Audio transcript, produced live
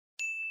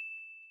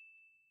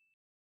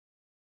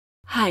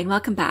Hi, and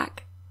welcome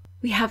back.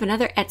 We have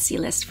another Etsy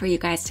list for you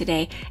guys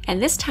today, and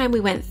this time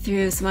we went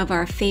through some of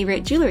our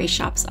favorite jewelry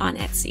shops on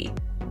Etsy.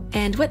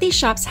 And what these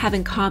shops have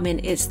in common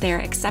is their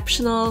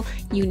exceptional,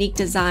 unique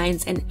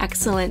designs and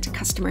excellent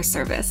customer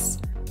service.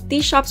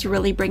 These shops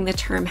really bring the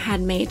term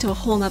handmade to a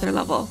whole nother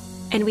level,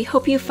 and we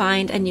hope you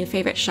find a new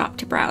favorite shop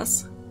to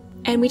browse.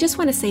 And we just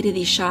want to say to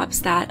these shops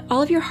that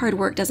all of your hard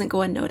work doesn't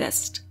go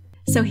unnoticed.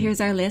 So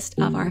here's our list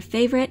of our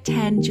favorite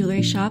 10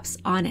 jewelry shops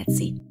on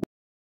Etsy.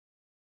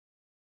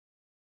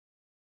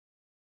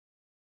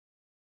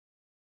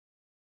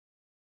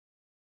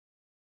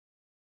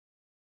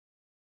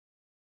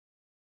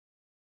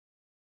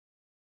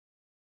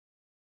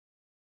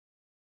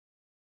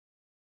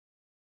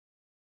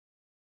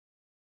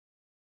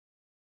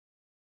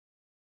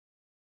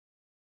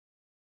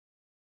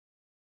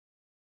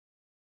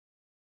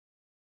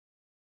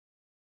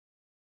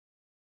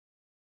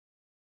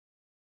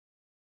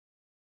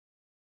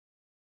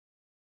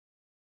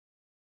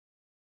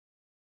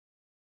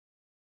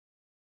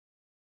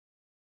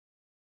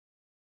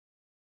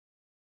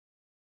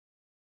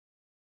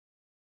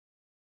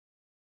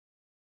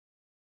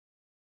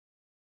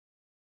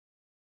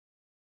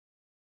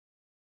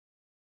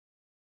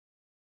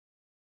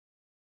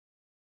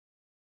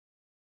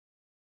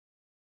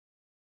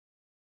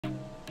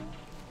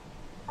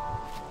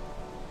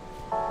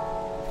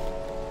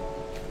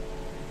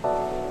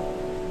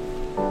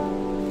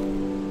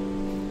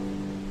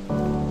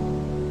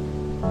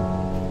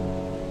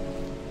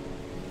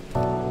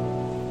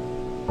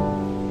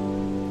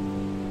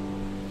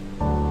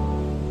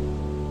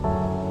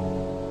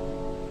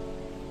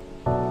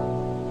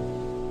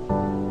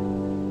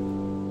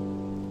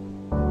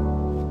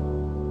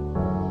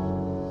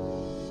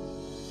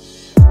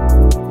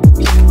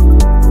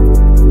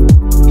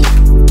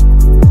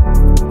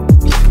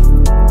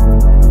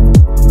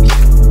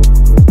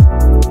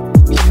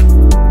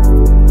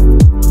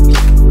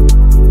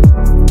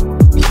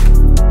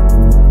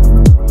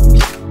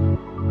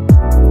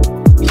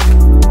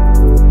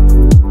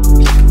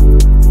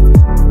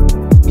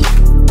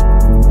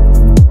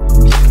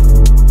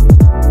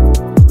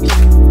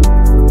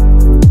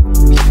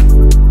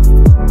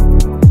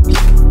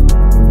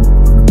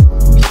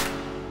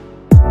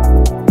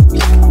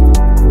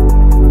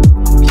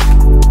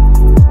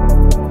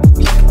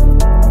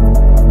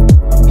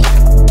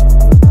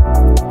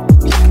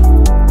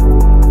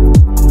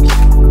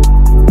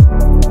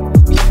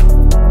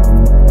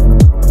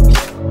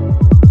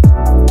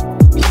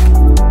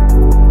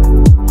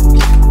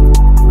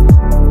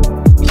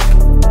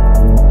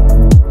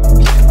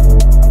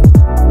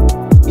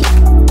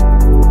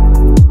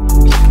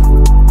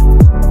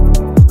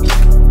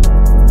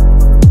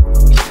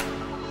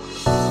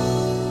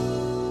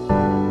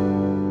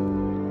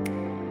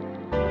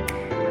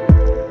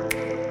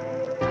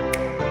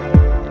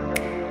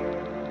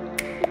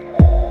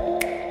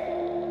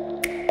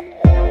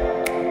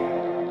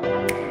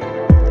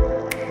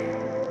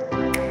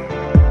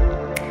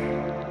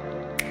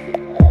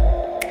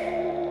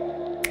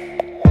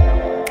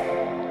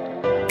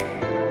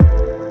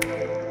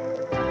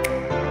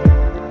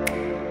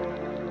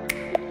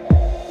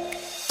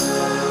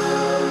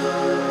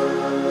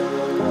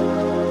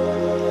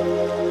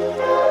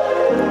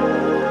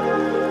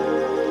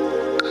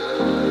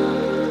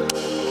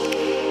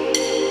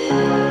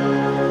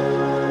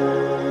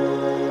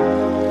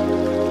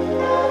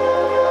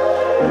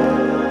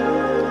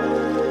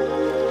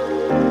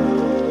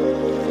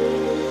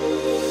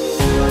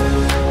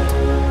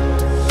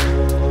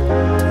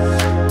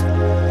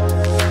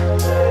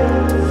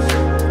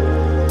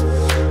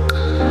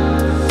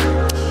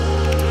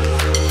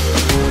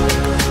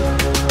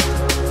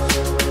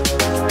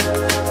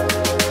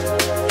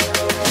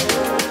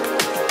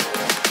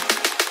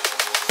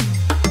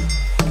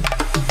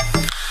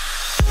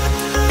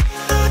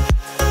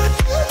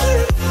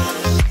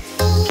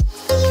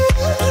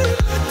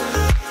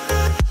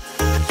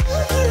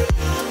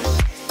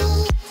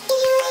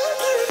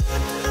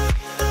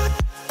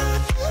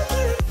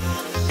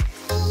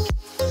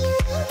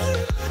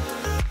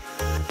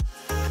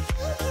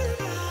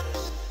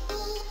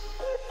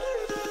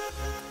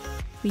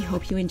 We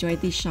hope you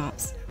enjoyed these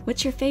shops.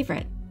 What's your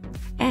favorite?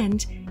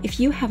 And if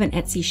you have an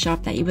Etsy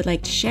shop that you would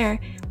like to share,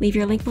 leave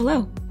your link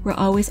below. We're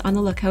always on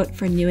the lookout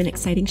for new and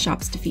exciting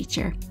shops to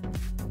feature.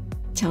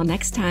 Till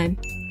next time,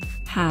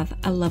 have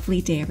a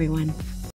lovely day, everyone.